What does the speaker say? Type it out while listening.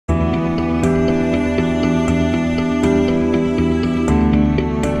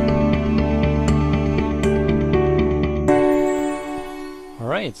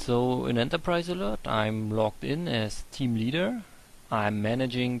Alright, so in Enterprise Alert I'm logged in as team leader. I'm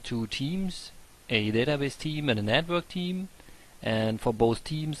managing two teams, a database team and a network team, and for both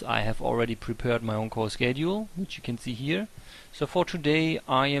teams I have already prepared my on-call schedule, which you can see here. So for today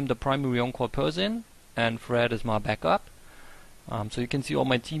I am the primary on-call person and Fred is my backup. So you can see all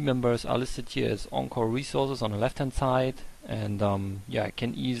my team members are listed here as on-call resources on the left hand side, and I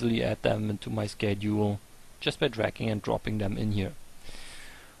can easily add them into my schedule just by dragging and dropping them in here.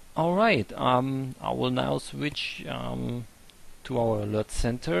 Alright, I will now switch to our alert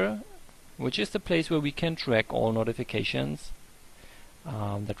center, which is the place where we can track all notifications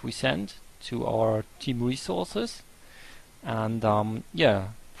that we send to our team resources. And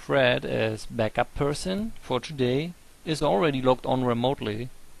Fred, as backup person for today, is already logged on remotely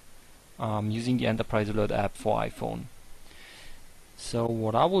using the Enterprise Alert app for iPhone. So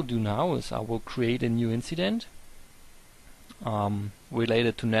what I will do now is I will create a new incident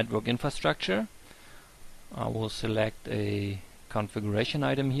related to network infrastructure. I will select a configuration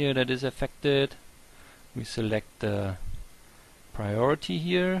item here that is affected. We select the priority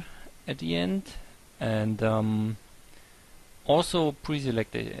here at the end, and also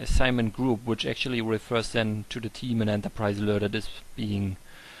pre-select the assignment group, which actually refers then to the team and Enterprise Alert that is being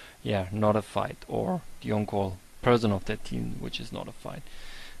notified, or the on-call person of that team which is notified.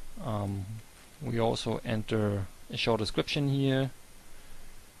 We also enter a short description here,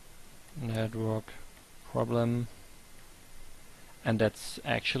 network problem, and that's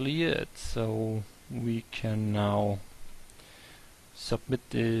actually it. So we can now submit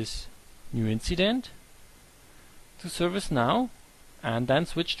this new incident to ServiceNow and then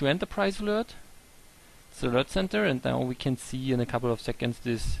switch to Enterprise Alert. It's the Alert Center, and now we can see in a couple of seconds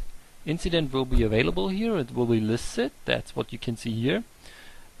this incident will be available here. It will be listed. That's what you can see here.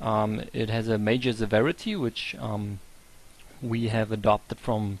 It has a major severity, which we have adopted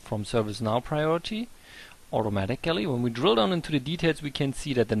from ServiceNow priority automatically. When we drill down into the details, we can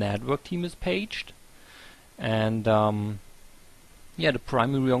see that the network team is paged, and the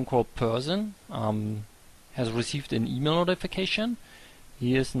primary on-call person has received an email notification.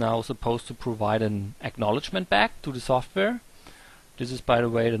 He is now supposed to provide an acknowledgement back to the software. This is, by the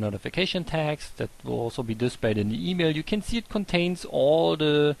way, the notification text that will also be displayed in the email. You can see it contains all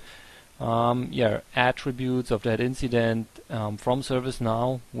the attributes of that incident from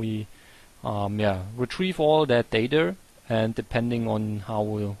ServiceNow. We retrieve all that data, and depending on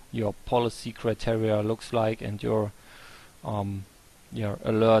how your policy criteria looks like and your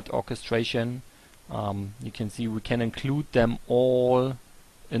alert orchestration, you can see we can include them all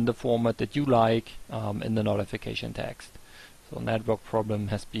in the format that you like in the notification text. So network problem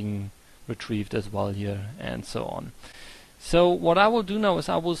has been retrieved as well here, and so on. So what I will do now is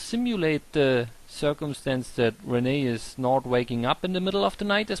I will simulate the circumstance that Renee is not waking up in the middle of the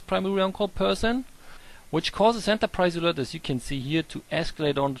night as primary on-call person, which causes Enterprise Alert, as you can see here, to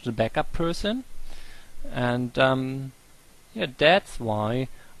escalate onto the backup person. And that's why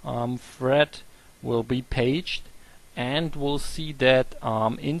Fred will be paged and will see that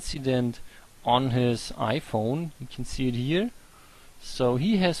incident on his iPhone. You can see it here. So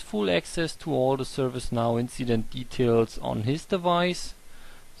he has full access to all the ServiceNow incident details on his device,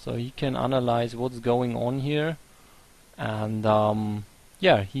 so he can analyze what's going on here, and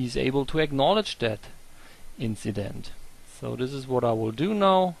he's able to acknowledge that incident. So this is what I will do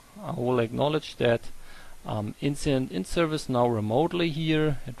now. I will acknowledge that incident in ServiceNow remotely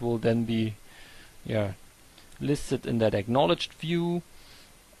here. It will then be listed in that acknowledged view,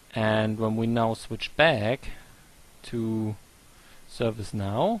 and when we now switch back to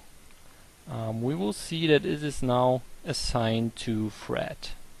ServiceNow, we will see that it is now assigned to Fred.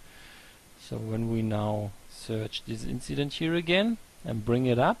 So when we now search this incident here again and bring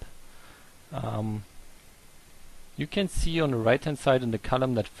it up, you can see on the right hand side in the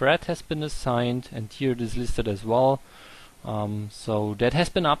column that Fred has been assigned, and here it is listed as well. So that has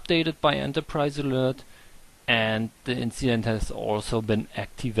been updated by Enterprise Alert, and the incident has also been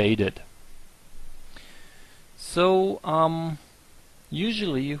activated. So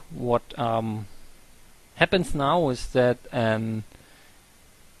usually what happens now is that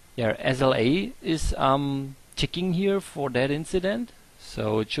SLA is checking here for that incident,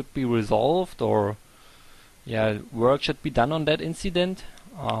 so it should be resolved, or work should be done on that incident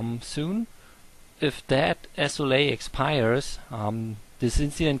soon. If that SLA expires, this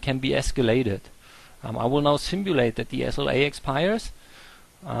incident can be escalated. I will now simulate that the SLA expires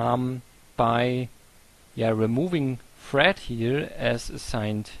by removing Fred here as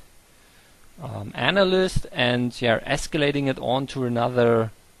assigned analyst, and escalating it on to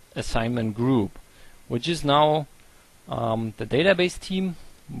another assignment group, which is now the database team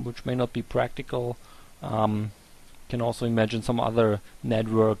which may not be practical. Can also imagine some other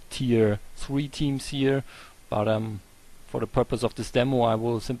network tier 3 teams here, but for the purpose of this demo I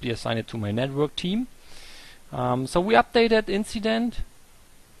will simply assign it to my network team. So we update that incident,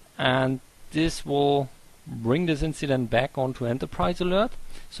 and this will bring this incident back onto Enterprise Alert.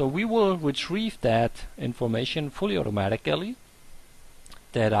 So we will retrieve that information fully automatically,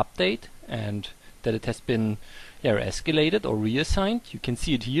 that update, and that it has been escalated or reassigned. You can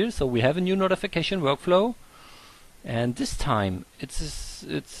see it here. So we have a new notification workflow, and this time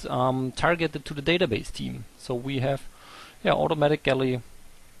it's targeted to the database team. So we have automatically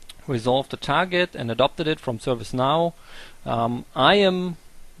resolved the target and adopted it from ServiceNow. I am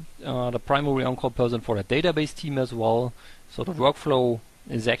the primary on-call person for the database team as well, so the workflow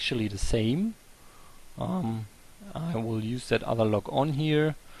is actually the same. I will use that other log on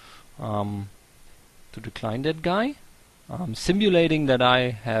here to decline that guy, simulating that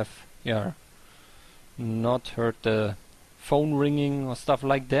I have not heard the phone ringing or stuff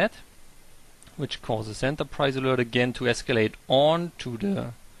like that, which causes Enterprise Alert again to escalate on to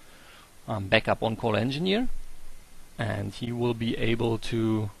the backup on-call engineer, and he will be able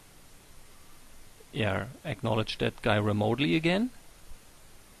to acknowledge that guy remotely again.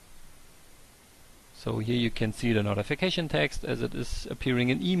 So here you can see the notification text as it is appearing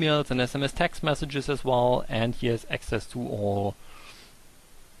in emails and SMS text messages as well, and he has access to all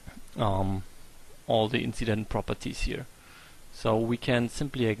the incident properties here. So we can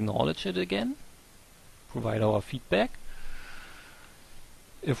simply acknowledge it again, provide our feedback.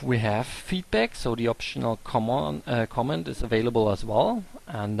 If we have feedback, so the optional comment is available as well.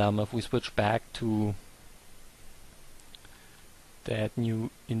 And if we switch back to that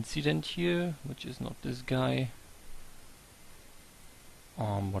new incident here, which is not this guy,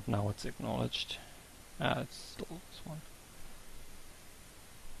 but now it's acknowledged. It's still this one.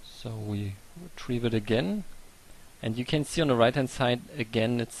 So we retrieve it again, and you can see on the right hand side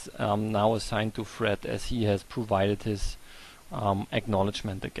again it's now assigned to Fred, as he has provided his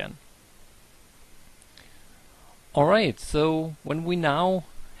acknowledgement again. Alright, so when we now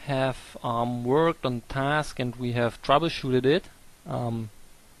have worked on task and we have troubleshooted it,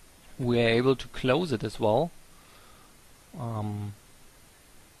 we are able to close it as well.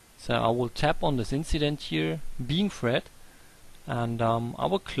 So I will tap on this incident here, being Fred, and I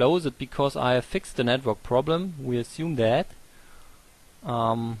will close it because I have fixed the network problem. We assume that.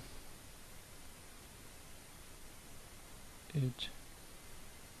 It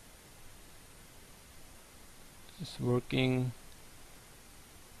is working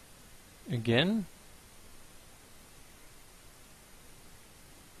again,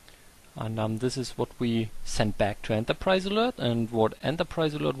 and this is what we send back to Enterprise Alert. And what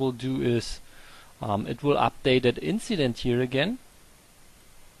Enterprise Alert will do is it will update that incident here again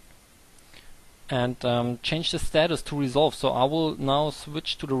and change the status to resolve. So I will now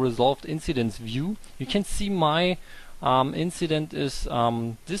switch to the resolved incidents view. You can see my incident is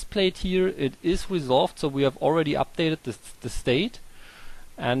displayed here. It is resolved, so we have already updated the state.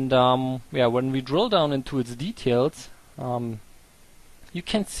 And when we drill down into its details, you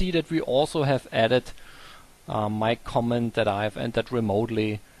can see that we also have added my comment that I have entered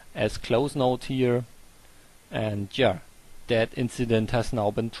remotely as close note here, and that incident has now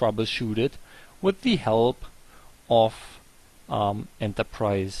been troubleshooted with the help of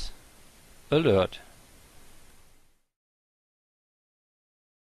Enterprise Alert.